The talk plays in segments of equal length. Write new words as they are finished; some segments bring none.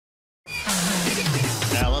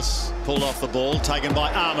Alice pulled off the ball, taken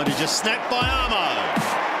by Armitage, just snapped by Armo.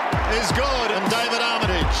 Is good, and David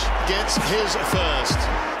Armitage gets his first.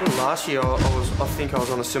 Last year, I think I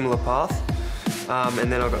was on a similar path,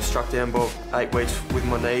 and then I got struck down by 8 weeks with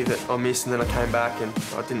my knee that I missed, and then I came back and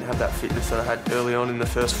I didn't have that fitness that I had early on in the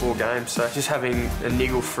first 4 games. So just having a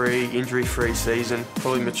niggle-free, injury-free season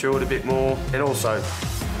probably matured a bit more, and also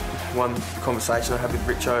one conversation I had with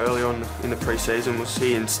Richo early on in the pre-season was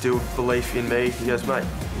he instilled belief in me. He goes, mate,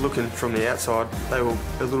 looking from the outside, they were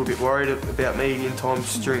a little bit worried about me in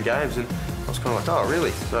times during games, and I was kind of like, oh,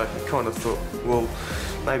 really? So I kind of thought, well,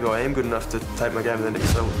 maybe I am good enough to take my game to the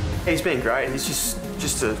next level. He's been great. He's just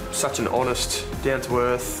such an honest,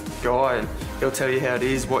 down-to-earth guy, and he'll tell you how it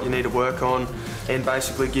is, what you need to work on, and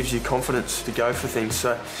basically gives you confidence to go for things.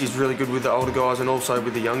 So he's really good with the older guys and also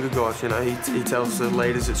with the younger guys. You know, he tells the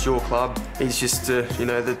leaders it's your club. He's just you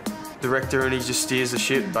know, the director, and he just steers the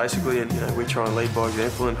ship basically. And you know, we try and lead by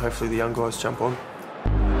example, and hopefully the young guys jump on.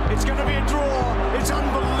 It's going to be a draw. It's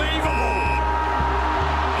unbelievable.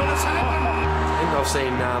 But it's happened. I've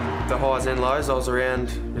seen the highs and lows. I was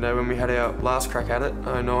around, you know, when we had our last crack at it,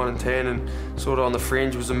 09 and 10, and sort of on the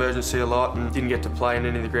fringe, was emergency a lot and didn't get to play in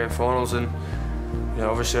any of the grand finals. And you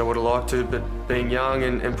know, obviously I would have liked to, but being young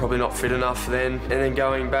and probably not fit enough then. And then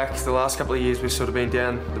going back the last couple of years, we've sort of been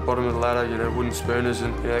down the bottom of the ladder, you know, wooden spooners,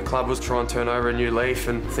 and you know, the club was trying to turn over a new leaf,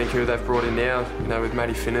 and think who they've brought in now, you know, with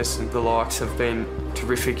Matty Finnis and the likes have been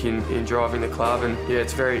terrific in driving the club. And yeah,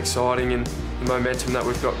 it's very exciting, and the momentum that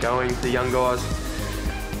we've got going, the young guys,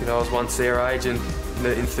 you know, I was once their age, and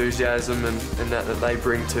the enthusiasm and that they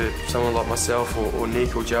bring to someone like myself or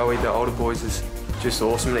Nick or Joey, the older boys, is just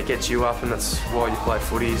awesome, and it gets you up, and that's why you play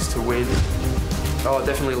footy, is to win. Oh,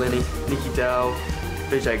 definitely Lenny, Nicky Dale,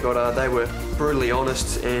 BJ Goddard, they were brutally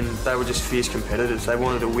honest, and they were just fierce competitors. They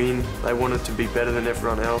wanted to win, they wanted to be better than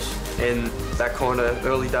everyone else, and that kind of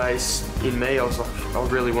early days in me, I was like, I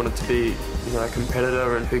really wanted to be, you know, a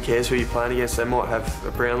competitor, and who cares who you're playing against. They might have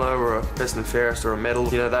a Brownlow or a best and fairest or a medal.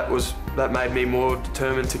 You know, that made me more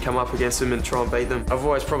determined to come up against them and try and beat them. I've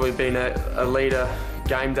always probably been a leader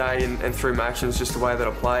game day and through my actions, just the way that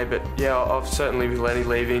I play. But yeah, I've certainly, with Lenny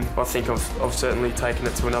leaving, I think I've certainly taken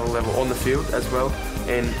it to another level on the field as well.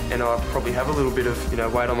 And I probably have a little bit of, you know,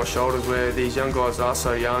 weight on my shoulders, where these young guys are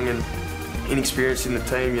so young and inexperienced in the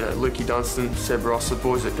team. You know, Lukey Dunstan, Seb Ross, the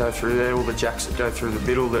boys that go through there, all the jacks that go through the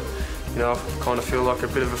middle, that, you know, I kind of feel like a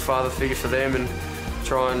bit of a father figure for them, and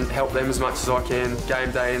try and help them as much as I can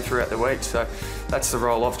game day and throughout the week. So that's the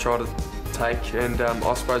role I've tried to take, and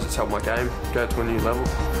I suppose it's helped my game go to a new level.